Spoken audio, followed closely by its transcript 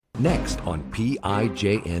Next on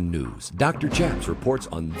PIJN News, Dr. Chaps reports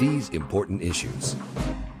on these important issues.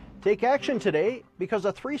 Take action today because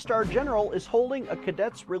a 3-star general is holding a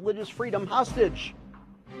cadet's religious freedom hostage.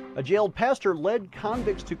 A jailed pastor led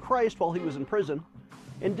convicts to Christ while he was in prison.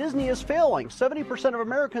 And Disney is failing. 70% of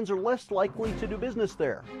Americans are less likely to do business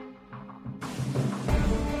there.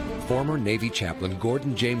 Former Navy chaplain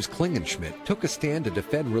Gordon James Klingenschmitt took a stand to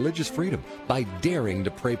defend religious freedom by daring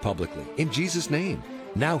to pray publicly in Jesus' name.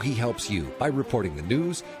 Now he helps you by reporting the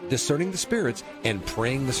news, discerning the spirits, and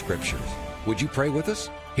praying the scriptures. Would you pray with us?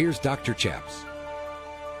 Here's Dr. Chaps.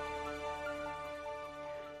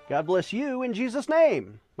 God bless you in Jesus'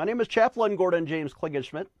 name. My name is Chaplain Gordon James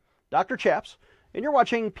Klingenschmitt, Dr. Chaps, and you're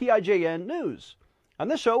watching PIJN News. On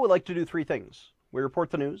this show, we like to do 3 things. We report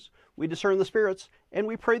the news, we discern the spirits, and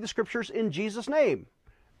we pray the scriptures in Jesus' name.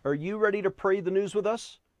 Are you ready to pray the news with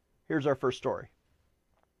us? Here's our first story.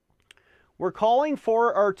 We're calling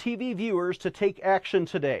for our TV viewers to take action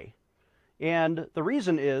today. And the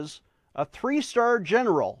reason is a 3-star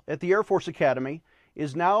general at the Air Force Academy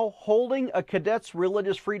is now holding a cadet's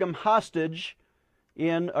religious freedom hostage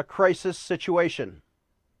in a crisis situation.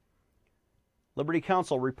 Liberty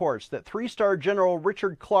Counsel reports that 3-star General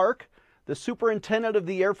Richard Clark, the superintendent of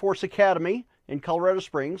the Air Force Academy in Colorado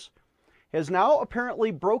Springs, has now apparently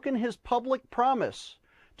broken his public promise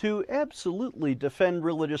to absolutely defend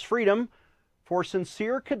religious freedom for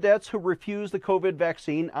sincere cadets who refuse the COVID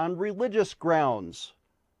vaccine on religious grounds.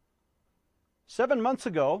 7 months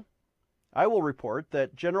ago, I will report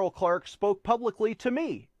that General Clark spoke publicly to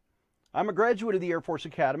me. I'm a graduate of the Air Force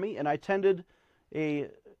Academy, and I attended a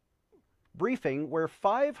briefing where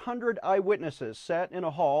 500 eyewitnesses sat in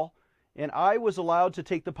a hall, and I was allowed to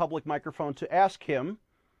take the public microphone to ask him,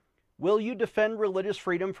 will you defend religious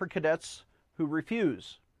freedom for cadets who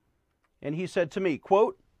refuse? And he said to me,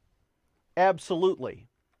 quote, absolutely.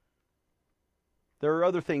 There are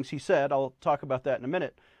other things he said. I'll talk about that in a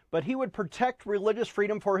minute. But he would protect religious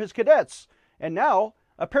freedom for his cadets. And now,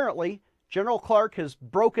 apparently, General Clark has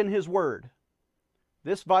broken his word.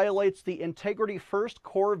 This violates the Integrity First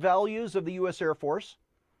core values of the U.S. Air Force.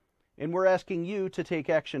 And we're asking you to take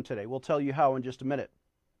action today. We'll tell you how in just a minute.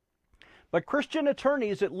 But Christian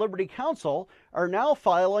attorneys at Liberty Counsel are now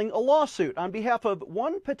filing a lawsuit on behalf of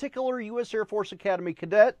one particular U.S. Air Force Academy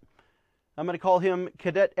cadet. I'm going to call him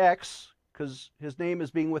Cadet X because his name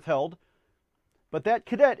is being withheld. But that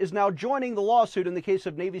cadet is now joining the lawsuit in the case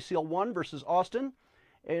of Navy SEAL 1 versus Austin.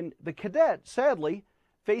 And the cadet, sadly,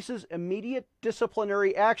 faces immediate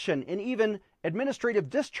disciplinary action and even administrative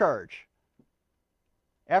discharge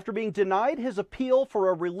after being denied his appeal for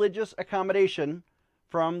a religious accommodation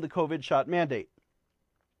from the COVID shot mandate.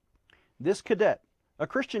 This cadet, a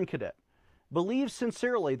Christian cadet, believes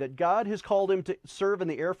sincerely that God has called him to serve in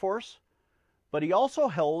the Air Force, but he also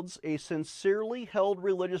holds a sincerely held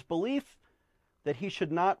religious belief that he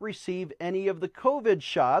should not receive any of the COVID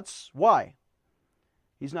shots. Why?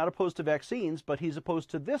 He's not opposed to vaccines, but he's opposed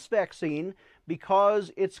to this vaccine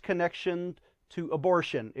because its connection to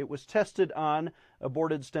abortion. It was tested on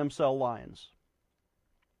aborted stem cell lines.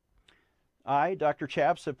 I, Dr.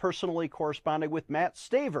 Chaps, have personally corresponded with Matt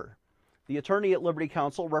Staver, the attorney at Liberty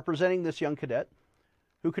Counsel representing this young cadet,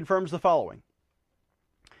 who confirms the following.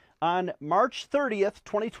 On March 30th,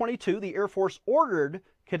 2022, the Air Force ordered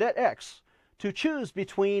Cadet X to choose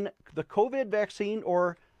between the COVID vaccine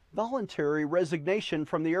or voluntary resignation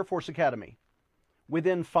from the Air Force Academy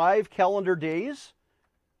within 5 calendar days,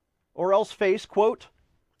 or else face, quote,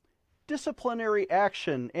 disciplinary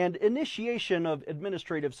action and initiation of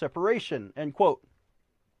administrative separation, end quote.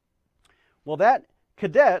 Well, that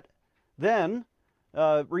cadet then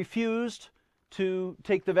refused to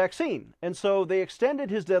take the vaccine, and so they extended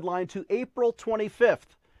his deadline to April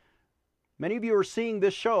 25th. Many of you are seeing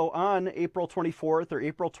this show on April 24th or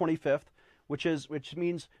April 25th, which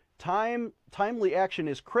means timely action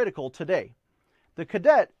is critical today. The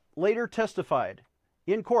cadet later testified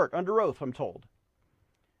in court under oath, I'm told.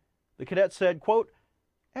 The cadet said, quote,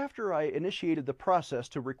 after I initiated the process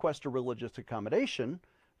to request a religious accommodation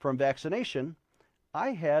from vaccination,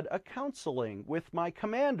 I had a counseling with my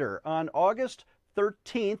commander on August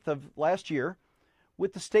 13th of last year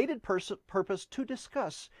with the stated purpose to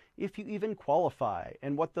discuss if you even qualify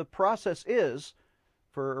and what the process is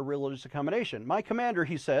for a religious accommodation. My commander,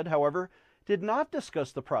 he said, however, did not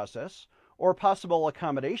discuss the process or possible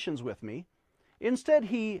accommodations with me. Instead,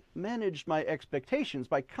 he managed my expectations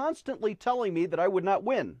by constantly telling me that I would not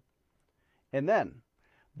win. And then,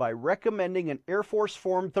 by recommending an Air Force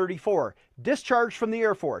Form 34, discharge from the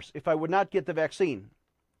Air Force if I would not get the vaccine,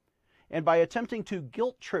 and by attempting to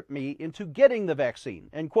guilt trip me into getting the vaccine,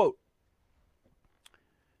 end quote.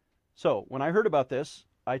 So when I heard about this,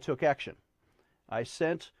 I took action. I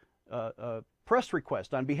sent a press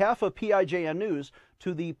request on behalf of PIJN News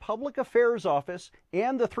to the Public Affairs Office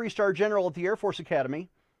and the 3-star general at the Air Force Academy,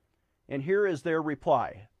 and here is their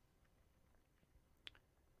reply.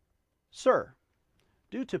 Sir,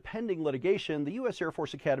 due to pending litigation, the U.S. Air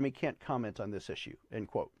Force Academy can't comment on this issue, end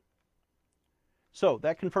quote. So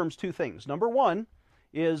that confirms two things. Number one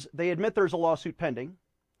is they admit there's a lawsuit pending,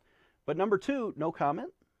 but number two, no comment?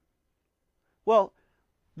 Well,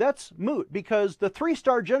 that's moot because the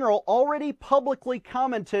 3-star general already publicly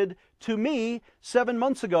commented to me 7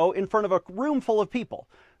 months ago in front of a room full of people,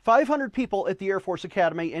 500 people at the Air Force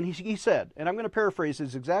Academy, and he said, and I'm going to paraphrase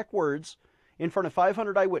his exact words, in front of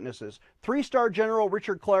 500 eyewitnesses, 3-star General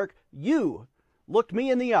Richard Clark, you looked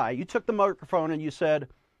me in the eye, you took the microphone and you said,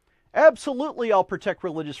 absolutely I'll protect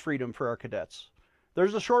religious freedom for our cadets.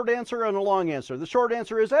 There's a short answer and a long answer. The short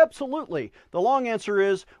answer is absolutely. The long answer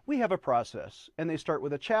is we have a process. And they start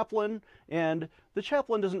with a chaplain, and the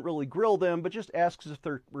chaplain doesn't really grill them, but just asks if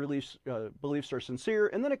their beliefs are sincere.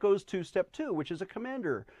 And then it goes to step 2, which is a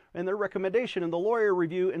commander and their recommendation and the lawyer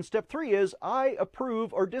review. And step 3 is I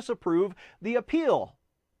approve or disapprove the appeal.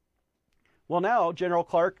 Well, now, General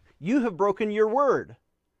Clark, you have broken your word.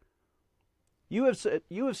 You have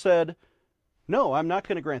said, no, I'm not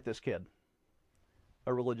going to grant this kid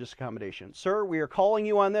a religious accommodation. Sir, we are calling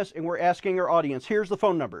you on this and we're asking our audience. Here's the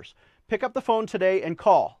phone numbers. Pick up the phone today and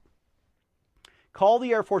call. Call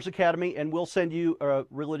the Air Force Academy and we'll send you a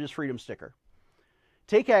religious freedom sticker.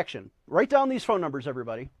 Take action. Write down these phone numbers,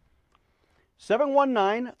 everybody.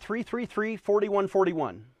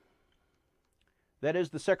 719-333-4141. That is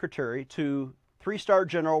the secretary to 3-star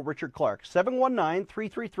General Richard Clark.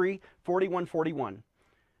 719-333-4141.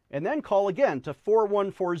 And then call again to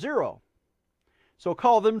 4140. So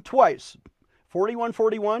call them twice,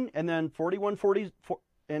 4141 and then 4140,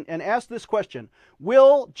 and ask this question.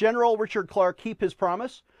 Will General Richard Clark keep his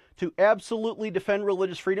promise to absolutely defend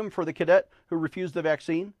religious freedom for the cadet who refused the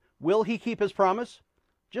vaccine? Will he keep his promise?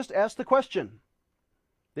 Just ask the question.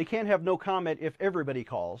 They can't have no comment if everybody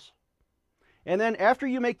calls. And then after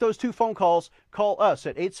you make those 2 phone calls, call us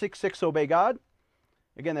at 866-OBEY-GOD.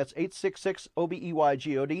 Again, that's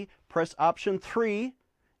 866-OBEYGOD. Press option 3.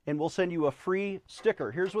 And we'll send you a free sticker.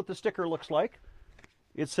 Here's what the sticker looks like.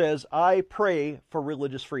 It says, I pray for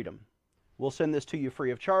religious freedom. We'll send this to you free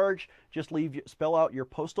of charge. Just spell out your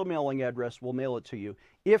postal mailing address. We'll mail it to you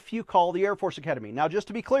if you call the Air Force Academy. Now, just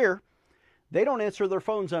to be clear, they don't answer their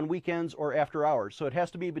phones on weekends or after hours. So it has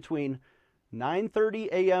to be between 9:30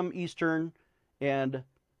 a.m. Eastern and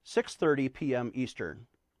 6:30 p.m. Eastern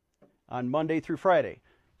on Monday through Friday.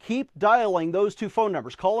 Keep dialing those 2 phone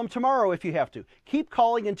numbers. Call them tomorrow if you have to. Keep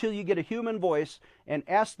calling until you get a human voice and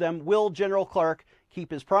ask them, will General Clark keep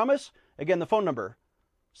his promise? Again, the phone number,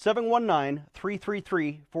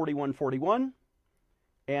 719-333-4141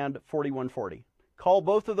 and 4140. Call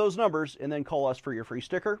both of those numbers and then call us for your free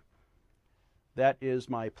sticker. That is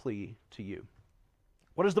my plea to you.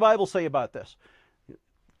 What does the Bible say about this?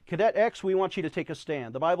 Cadet X, we want you to take a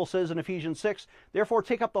stand. The Bible says in Ephesians 6, therefore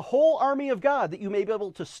take up the whole army of God, that you may be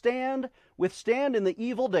able to withstand in the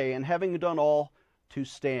evil day, and having done all, to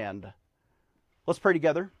stand. Let's pray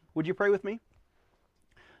together. Would you pray with me?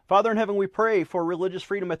 Father in heaven, we pray for religious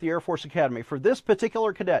freedom at the Air Force Academy, for this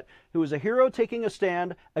particular cadet who is a hero taking a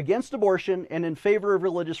stand against abortion and in favor of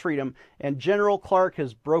religious freedom, and General Clark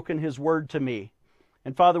has broken his word to me.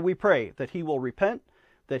 And Father, we pray that he will repent,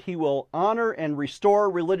 that he will honor and restore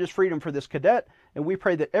religious freedom for this cadet. And we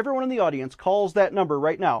pray that everyone in the audience calls that number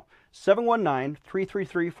right now,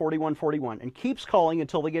 719-333-4141, and keeps calling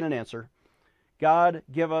until they get an answer. God,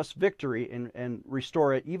 give us victory and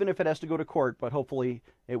restore it, even if it has to go to court, but hopefully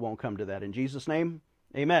it won't come to that. In Jesus' name,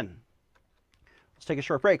 amen. Let's take a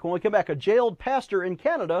short break. When we come back, a jailed pastor in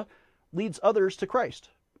Canada leads others to Christ.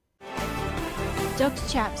 Dr.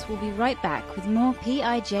 Chaps will be right back with more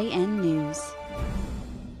PIJN News.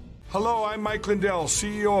 Hello, I'm Mike Lindell,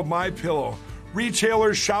 CEO of MyPillow.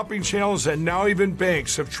 Retailers, shopping channels, and now even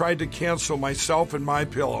banks have tried to cancel myself and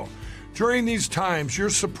MyPillow. During these times, your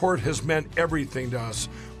support has meant everything to us.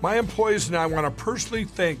 My employees and I want to personally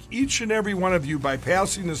thank each and every one of you by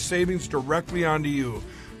passing the savings directly on to you.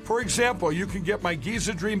 For example, you can get my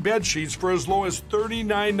Giza Dream bed sheets for as low as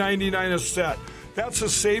 $39.99 a set. That's a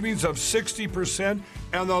savings of 60%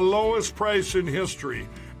 and the lowest price in history.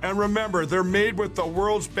 And remember, they're made with the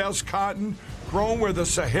world's best cotton, grown where the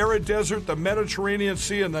Sahara Desert, the Mediterranean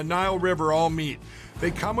Sea, and the Nile River all meet. They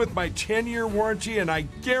come with my 10-year warranty, and I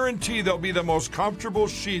guarantee they'll be the most comfortable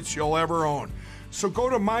sheets you'll ever own. So go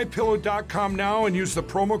to MyPillow.com now and use the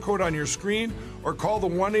promo code on your screen, or call the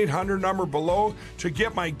 1-800 number below to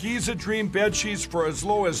get my Giza Dream bed sheets for as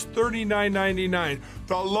low as $39.99,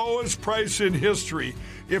 the lowest price in history.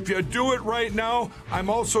 If you do it right now, I'm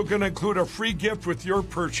also going to include a free gift with your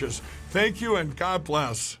purchase. Thank you and God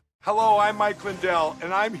bless. Hello, I'm Mike Lindell,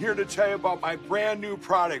 and I'm here to tell you about my brand new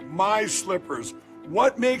product, My Slippers.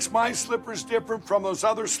 What makes My Slippers different from those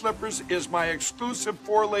other slippers is my exclusive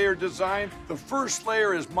 4-layer design. The first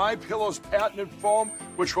layer is MyPillow's patented foam,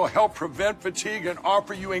 which will help prevent fatigue and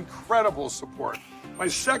offer you incredible support. My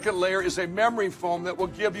second layer is a memory foam that will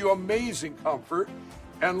give you amazing comfort.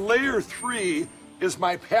 And layer 3 is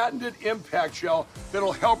my patented impact gel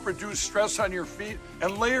that'll help reduce stress on your feet.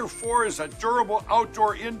 And layer 4 is a durable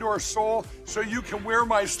outdoor-indoor sole so you can wear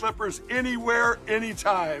my slippers anywhere,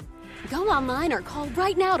 anytime. Go online or call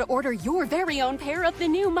right now to order your very own pair of the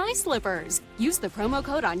new My Slippers. Use the promo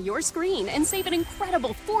code on your screen and save an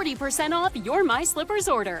incredible 40% off your My Slippers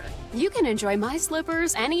order. You can enjoy My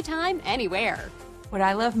Slippers anytime, anywhere. What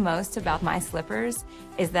I love most about My Slippers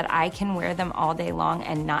is that I can wear them all day long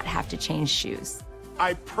and not have to change shoes.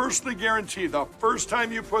 I personally guarantee the first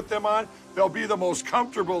time you put them on, they'll be the most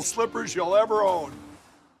comfortable slippers you'll ever own.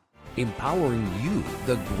 Empowering you,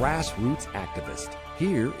 the grassroots activist.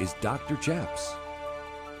 Here is Dr. Chaps.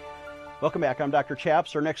 Welcome back. I'm Dr.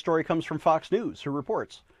 Chaps. Our next story comes from Fox News, who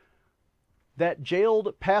reports that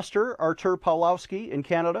jailed pastor Artur Pawlowski in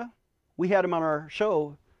Canada, we had him on our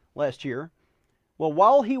show last year. Well,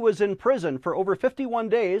 while he was in prison for over 51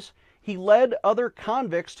 days, he led other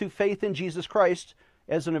convicts to faith in Jesus Christ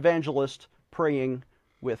as an evangelist praying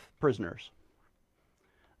with prisoners.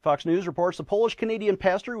 Fox News reports the Polish-Canadian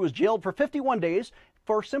pastor who was jailed for 51 days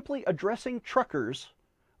for simply addressing truckers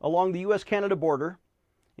along the U.S.-Canada border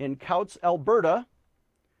in Coutts, Alberta,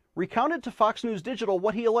 recounted to Fox News Digital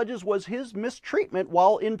what he alleges was his mistreatment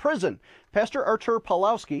while in prison. Pastor Artur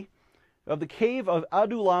Pawlowski of the Cave of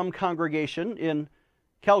Adullam congregation in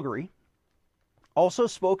Calgary also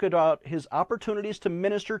spoke about his opportunities to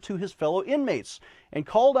minister to his fellow inmates and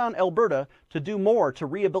called on Alberta to do more to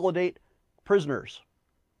rehabilitate prisoners.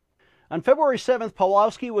 On February 7th,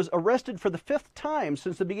 Pawlowski was arrested for the 5th time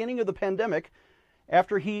since the beginning of the pandemic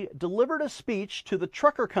after he delivered a speech to the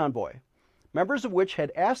trucker convoy, members of which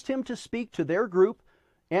had asked him to speak to their group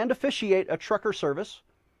and officiate a trucker service,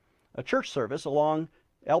 a church service along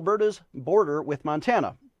Alberta's border with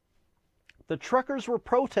Montana. The truckers were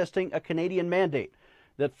protesting a Canadian mandate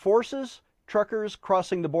that forces truckers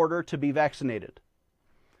crossing the border to be vaccinated.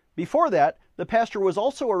 Before that, the pastor was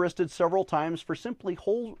also arrested several times for simply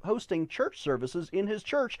hosting church services in his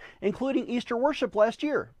church, including Easter worship last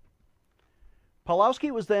year.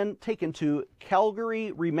 Pawlowski was then taken to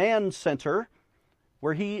Calgary Remand Center,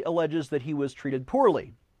 where he alleges that he was treated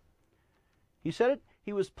poorly. He said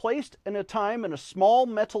he was placed in a small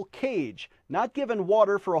metal cage, not given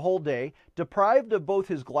water for a whole day, deprived of both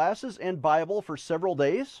his glasses and Bible for several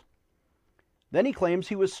days. Then he claims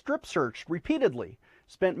he was strip searched repeatedly,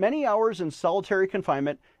 spent many hours in solitary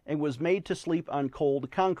confinement, and was made to sleep on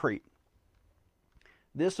cold concrete.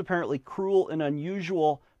 This apparently cruel and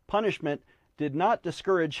unusual punishment did not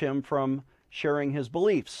discourage him from sharing his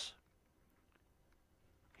beliefs.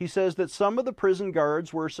 He says that some of the prison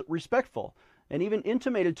guards were respectful and even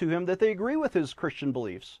intimated to him that they agree with his Christian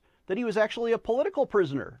beliefs, that he was actually a political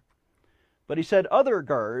prisoner. But he said other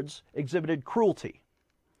guards exhibited cruelty.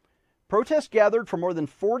 Protests gathered for more than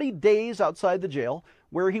 40 days outside the jail,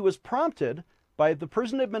 where he was prompted by the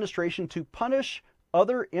prison administration to punish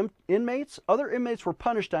other inmates. Other inmates were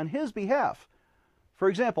punished on his behalf. For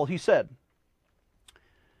example, he said,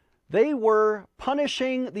 "They were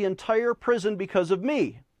punishing the entire prison because of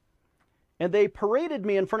me. And they paraded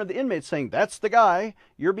me in front of the inmates saying, 'That's the guy.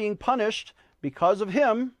 You're being punished because of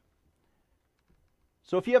him.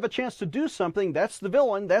 So if you have a chance to do something, that's the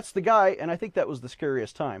villain. That's the guy.'" And I think that was the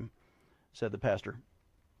scariest time, said the pastor.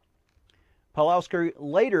 Pawlowski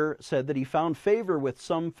later said that he found favor with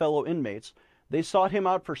some fellow inmates. They sought him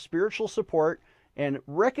out for spiritual support and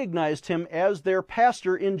recognized him as their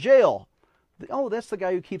pastor in jail. Oh, that's the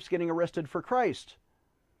guy who keeps getting arrested for Christ.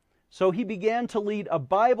 So he began to lead a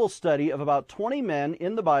Bible study of about 20 men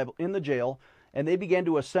in the jail, and they began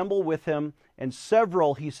to assemble with him, and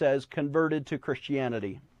several, he says, converted to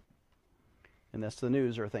Christianity. And that's the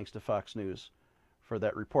news, or thanks to Fox News for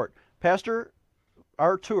that report. Pastor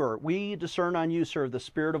Artur, we discern on you, sir, the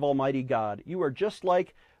Spirit of Almighty God. You are just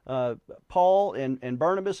like Paul and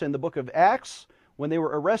Barnabas in the book of Acts when they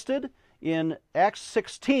were arrested. In Acts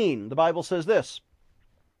 16, the Bible says this: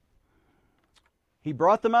 "He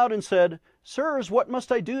brought them out and said, 'Sirs, what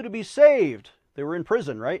must I do to be saved?'" They were in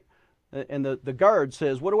prison, right? And the guard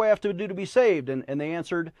says, "What do I have to do to be saved?" And they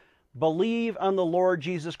answered, Believe on the Lord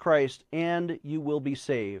Jesus Christ, and you will be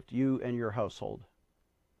saved, you and your household.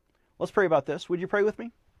 Let's pray about this. Would you pray with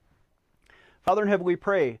me? Father in heaven, we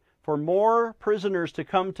pray for more prisoners to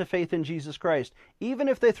come to faith in Jesus Christ. Even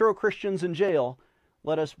if they throw Christians in jail,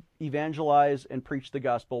 let us evangelize and preach the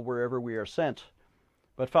gospel wherever we are sent.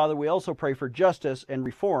 But Father, we also pray for justice and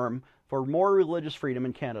reform, for more religious freedom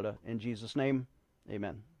in Canada. In Jesus' name,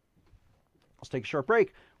 amen. Let's take a short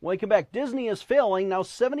break. When we come back, Disney is failing. Now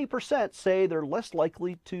 70% say they're less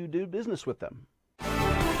likely to do business with them.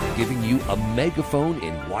 Giving you a megaphone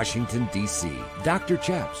in Washington, D.C. Dr.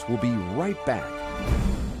 Chaps will be right back.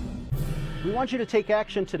 We want you to take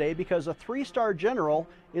action today because a 3-star general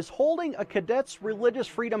is holding a cadet's religious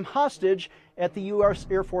freedom hostage at the U.S.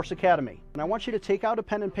 Air Force Academy. And I want you to take out a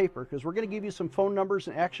pen and paper because we're going to give you some phone numbers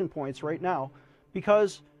and action points right now,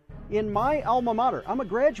 because in my alma mater, I'm a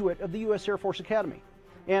graduate of the U.S. Air Force Academy.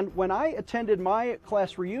 And when I attended my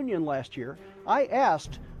class reunion last year, I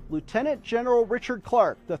asked Lieutenant General Richard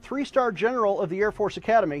Clark, the 3-star general of the Air Force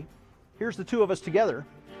Academy, here's the two of us together,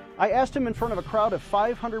 I asked him in front of a crowd of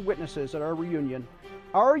 500 witnesses at our reunion,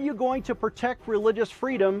 are you going to protect religious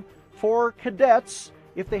freedom for cadets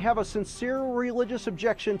if they have a sincere religious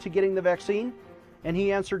objection to getting the vaccine? And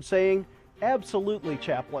he answered saying, absolutely,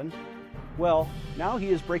 Chaplain. Well, now he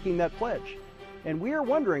is breaking that pledge. And we are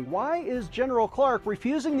wondering, why is General Clark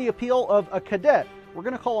refusing the appeal of a cadet? We're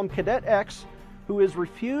going to call him Cadet X, who has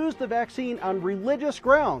refused the vaccine on religious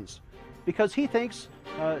grounds because he thinks,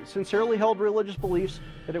 sincerely held religious beliefs,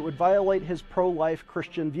 that it would violate his pro-life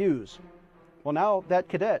Christian views. Well, now that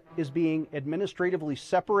cadet is being administratively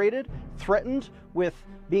separated, threatened with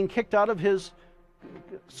being kicked out of his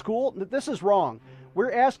school. This is wrong.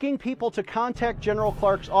 We're asking people to contact General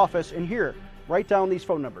Clark's office, and here, write down these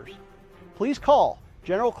phone numbers. Please call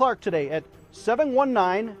General Clark today at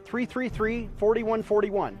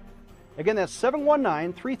 719-333-4141. Again, that's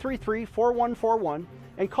 719-333-4141,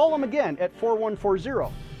 and call him again at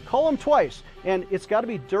 4140. Call him twice, and it's got to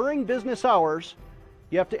be during business hours.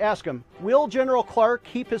 You have to ask him, will General Clark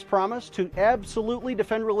keep his promise to absolutely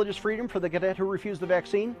defend religious freedom for the cadet who refused the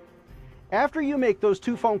vaccine? After you make those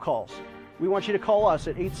 2 phone calls, we want you to call us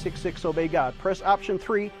at 866-OBEY-GOD. Press option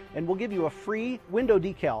 3, and we'll give you a free window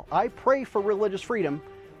decal. I pray for religious freedom.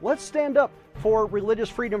 Let's stand up for religious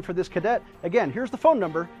freedom for this cadet. Again, here's the phone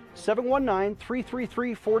number,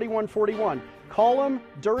 719-333-4141. Call him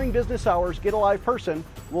during business hours, get a live person.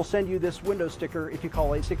 We'll send you this window sticker if you call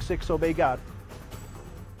 866-OBEY-GOD.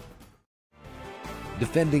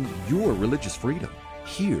 Defending your religious freedom.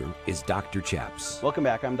 Here is Dr. Chaps. Welcome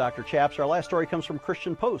back. I'm Dr. Chaps. Our last story comes from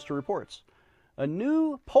Christian Post, who reports a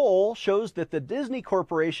new poll shows that the Disney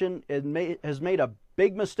Corporation has made a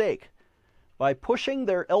big mistake by pushing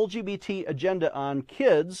their LGBT agenda on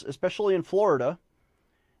kids, especially in Florida.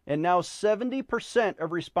 And now 70%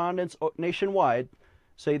 of respondents nationwide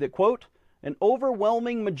say that, quote, an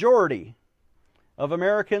overwhelming majority of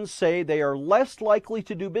Americans say they are less likely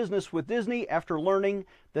to do business with Disney after learning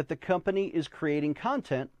that the company is creating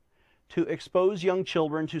content to expose young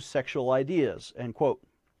children to sexual ideas, end quote.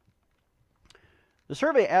 The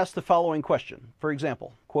survey asked the following question. For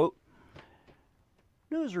example, quote,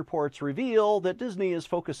 news reports reveal that Disney is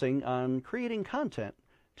focusing on creating content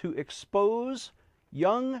to expose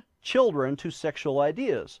young children to sexual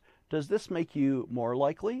ideas. Does this make you more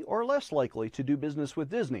likely or less likely to do business with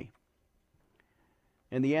Disney?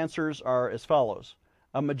 And the answers are as follows.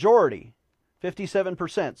 A majority,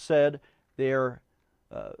 57%, said they're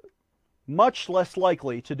much less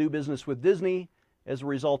likely to do business with Disney as a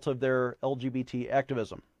result of their LGBT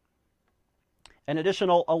activism. An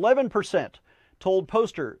additional 11% told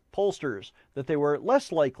pollsters that they were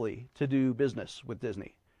less likely to do business with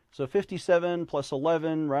Disney. So 57 plus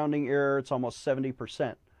 11, rounding error, it's almost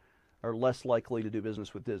 70% are less likely to do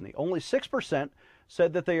business with Disney. Only 6%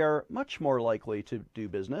 said that they are much more likely to do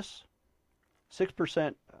business.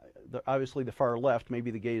 6%, obviously the far left,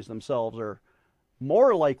 maybe the gays themselves, are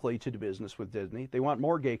more likely to do business with Disney. They want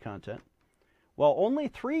more gay content. While only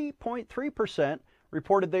 3.3%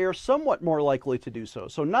 reported they are somewhat more likely to do so.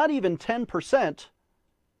 So not even 10%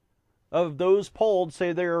 of those polled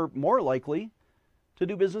say they are more likely to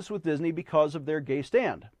do business with Disney because of their gay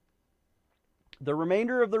stand. The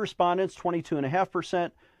remainder of the respondents,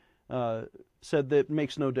 22.5%, said that it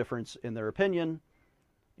makes no difference in their opinion,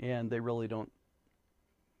 and they really don't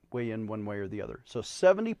weigh in one way or the other. So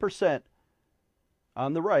 70%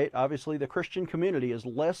 on the right, obviously the Christian community is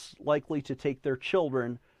less likely to take their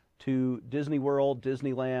children to Disney World,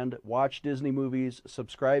 Disneyland, watch Disney movies,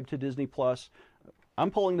 subscribe to Disney Plus. I'm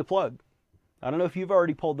pulling the plug. I don't know if you've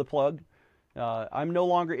already pulled the plug. I'm no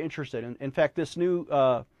longer interested. In fact, this new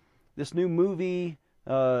This new movie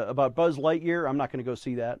about Buzz Lightyear, I'm not going to go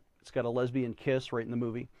see that. It's got a lesbian kiss right in the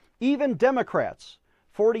movie. Even Democrats,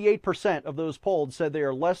 48% of those polled said they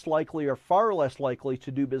are less likely or far less likely to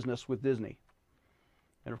do business with Disney.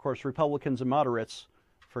 And of course, Republicans and moderates,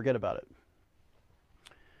 forget about it.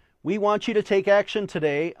 We want you to take action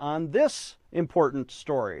today on this important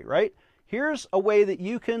story, right? Here's a way that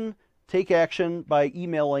you can take action by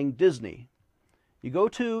emailing Disney. You go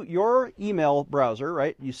to your email browser,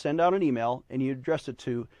 right? You send out an email and you address it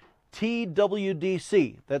to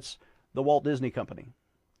TWDC. That's the Walt Disney Company.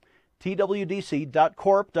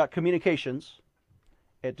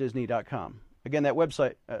 twdc.corp.communications@disney.com. Again, that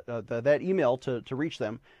website, that email to reach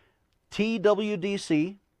them,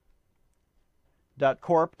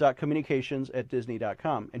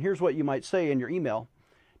 twdc.corp.communications@disney.com. And here's what you might say in your email.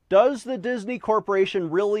 Does the Disney Corporation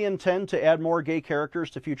really intend to add more gay characters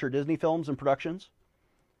to future Disney films and productions?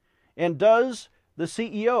 And does the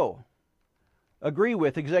CEO agree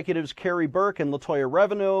with executives Carrie Burke and LaToya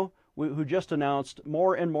Revenue, who just announced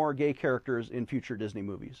more and more gay characters in future Disney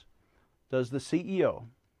movies? Does the CEO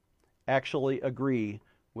actually agree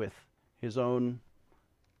with his own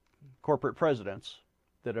corporate presidents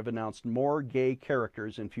that have announced more gay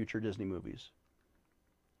characters in future Disney movies?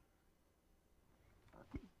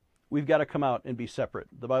 We've got to come out and be separate.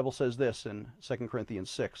 The Bible says this in 2 Corinthians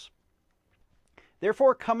 6.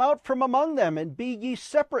 Therefore come out from among them and be ye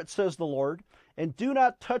separate, says the Lord, and do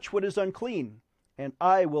not touch what is unclean, and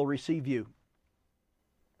I will receive you.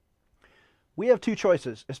 We have two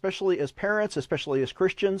choices, especially as parents, especially as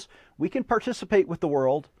Christians. We can participate with the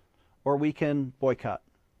world, or we can boycott.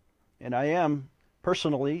 And I am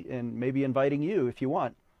personally, and maybe inviting you if you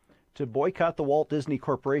want, to boycott the Walt Disney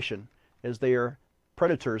Corporation, as they are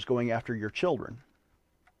predators going after your children.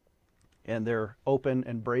 And they're open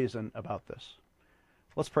and brazen about this.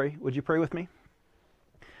 Let's pray. Would you pray with me?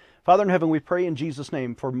 Father in heaven, we pray in Jesus'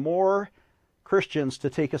 name for more Christians to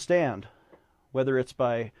take a stand, whether it's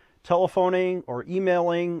by telephoning or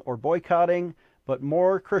emailing or boycotting, but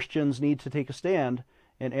more Christians need to take a stand.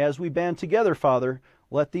 And as we band together, Father,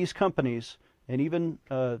 let these companies and even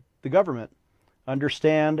the government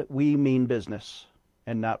understand we mean business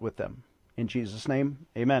and not with them. In Jesus' name,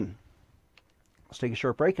 amen. Let's take a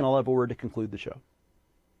short break and I'll have a word to conclude the show.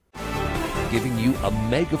 Giving you a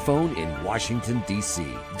megaphone in Washington, D.C.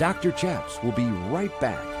 Dr. Chaps will be right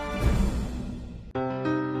back.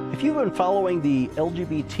 If you've been following the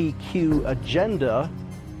LGBTQ agenda,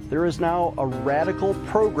 there is now a radical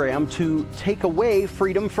program to take away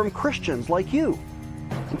freedom from Christians like you.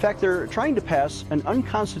 In fact, they're trying to pass an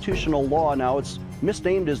unconstitutional law now. It's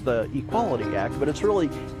misnamed as the Equality Act, but it's really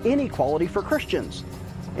inequality for Christians.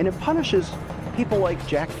 And it punishes people like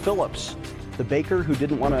Jack Phillips, the baker who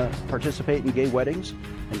didn't want to participate in gay weddings,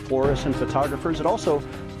 and florists and photographers. It also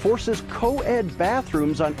forces co-ed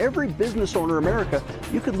bathrooms on every business owner in America.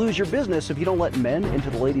 You could lose your business if you don't let men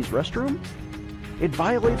into the ladies' restroom. It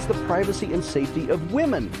violates the privacy and safety of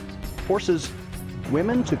women, forces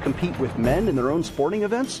women to compete with men in their own sporting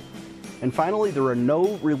events. And finally, there are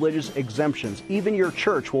no religious exemptions. Even your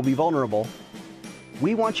church will be vulnerable.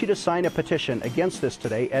 We want you to sign a petition against this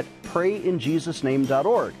today at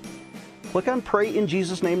PrayInJesusName.org. Click on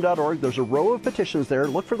PrayInJesusName.org. There's a row of petitions there.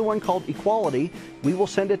 Look for the one called Equality. We will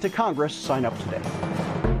send it to Congress. Sign up today.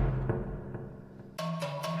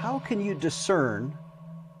 How can you discern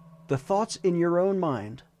the thoughts in your own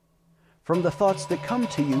mind from the thoughts that come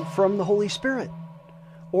to you from the Holy Spirit,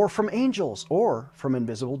 or from angels, or from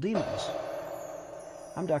invisible demons?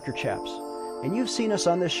 I'm Dr. Chaps, and you've seen us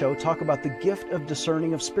on this show talk about the gift of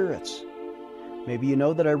discerning of spirits. Maybe you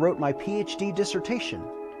know that I wrote my PhD dissertation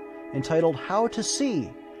entitled How to See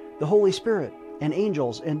the Holy Spirit and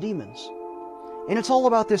Angels and Demons. And it's all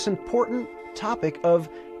about this important topic of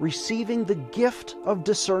receiving the gift of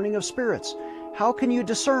discerning of spirits. How can you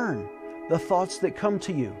discern the thoughts that come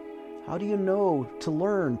to you? How do you know to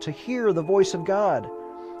learn to hear the voice of God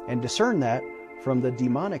and discern that from the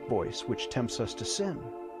demonic voice which tempts us to sin?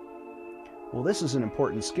 Well, this is an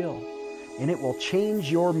important skill, and it will change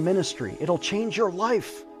your ministry. It'll change your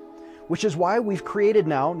life, which is why we've created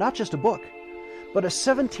now not just a book, but a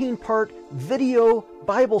 17-part video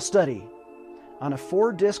Bible study on a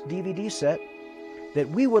 4-disc DVD set that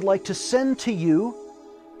we would like to send to you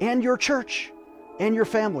and your church and your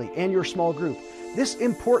family and your small group. This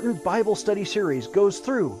important Bible study series goes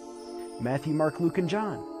through Matthew, Mark, Luke, and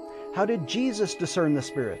John. How did Jesus discern the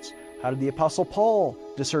spirits? How did the Apostle Paul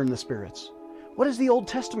discern the spirits? What does the Old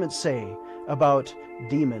Testament say about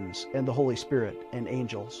demons and the Holy Spirit and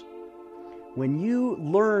angels? When you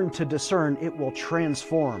learn to discern, it will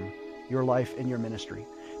transform your life and your ministry.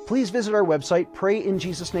 Please visit our website,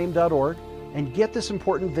 prayinjesusname.org, and get this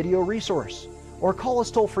important video resource. Or call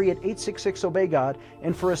us toll-free at 866-OBEY-GOD,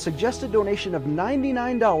 and for a suggested donation of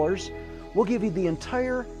 $99, we'll give you the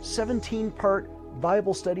entire 17-part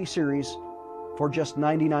Bible study series for just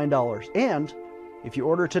 $99. And if you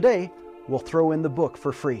order today, we'll throw in the book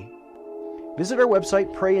for free. Visit our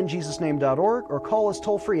website, prayinjesusname.org, or call us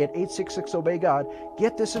toll-free at 866-OBEY-GOD.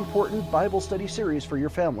 Get this important Bible study series for your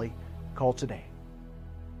family. Call today.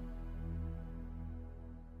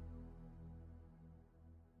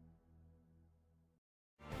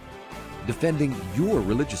 Defending your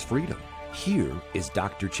religious freedom. Here is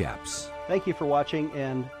Dr. Chaps. Thank you for watching,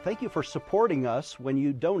 and thank you for supporting us when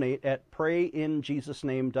you donate at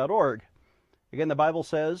prayinjesusname.org. Again, the Bible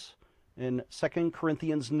says in 2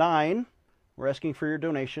 Corinthians 9, we're asking for your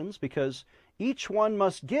donations because each one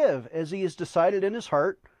must give as he has decided in his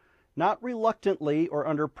heart, not reluctantly or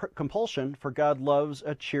under compulsion, for God loves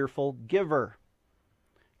a cheerful giver.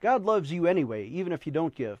 God loves you anyway, even if you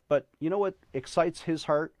don't give. But you know what excites his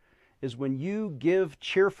heart? Is when you give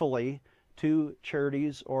cheerfully to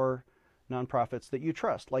charities or nonprofits that you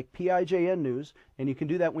trust, like PIJN News, and you can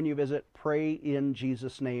do that when you visit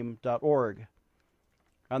prayinjesusname.org.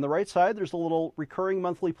 On the right side, there's a little recurring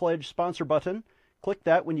monthly pledge sponsor button. Click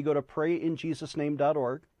that when you go to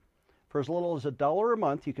prayinjesusname.org. For as little as $1 a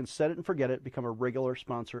month, you can set it and forget it, become a regular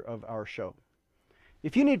sponsor of our show.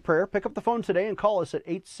 If you need prayer, pick up the phone today and call us at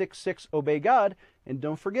 866-OBEY-GOD, and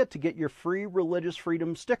don't forget to get your free Religious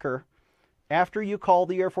Freedom sticker after you call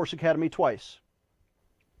the Air Force Academy twice.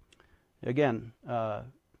 Again,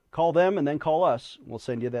 call them and then call us. We'll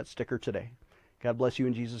send you that sticker today. God bless you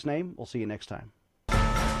in Jesus' name. We'll see you next time.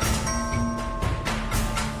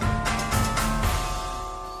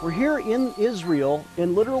 We're here in Israel,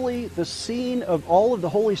 in literally the scene of all of the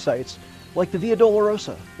holy sites, like the Via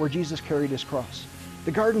Dolorosa, where Jesus carried his cross,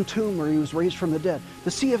 the Garden Tomb, where he was raised from the dead,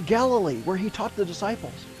 the Sea of Galilee, where he taught the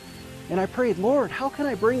disciples. And I prayed, Lord, how can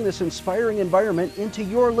I bring this inspiring environment into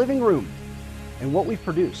your living room? And what we've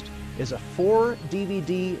produced is a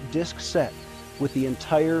 4-DVD disc set with the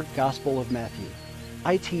entire Gospel of Matthew.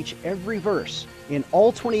 I teach every verse in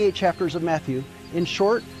all 28 chapters of Matthew in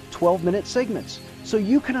short 12-minute segments, so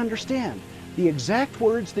you can understand the exact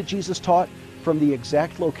words that Jesus taught from the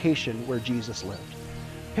exact location where Jesus lived.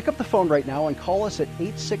 Pick up the phone right now and call us at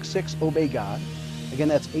 866-OBEY-GOD. Again,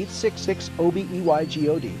 that's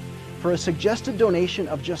 866-OBEY-GOD. For a suggested donation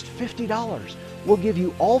of just $50, we'll give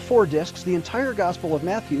you all 4 discs, the entire Gospel of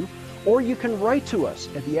Matthew, or you can write to us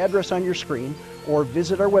at the address on your screen or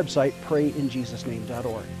visit our website,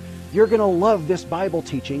 prayinjesusname.org. You're going to love this Bible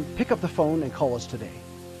teaching. Pick up the phone and call us today.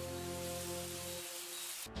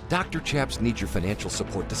 Dr. Chaps needs your financial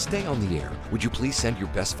support to stay on the air. Would you please send your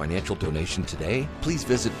best financial donation today? Please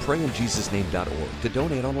visit prayinjesusname.org to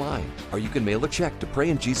donate online, or you can mail a check to Pray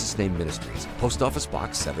in Jesus' Name Ministries, Post Office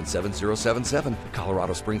Box 77077,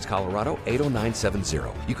 Colorado Springs, Colorado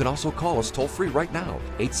 80970. You can also call us toll-free right now,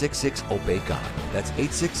 866-OBEY-GOD. That's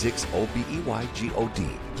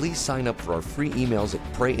 866-OBEY-GOD. Please sign up for our free emails at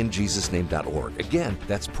prayinjesusname.org. Again,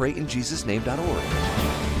 that's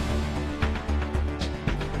prayinjesusname.org.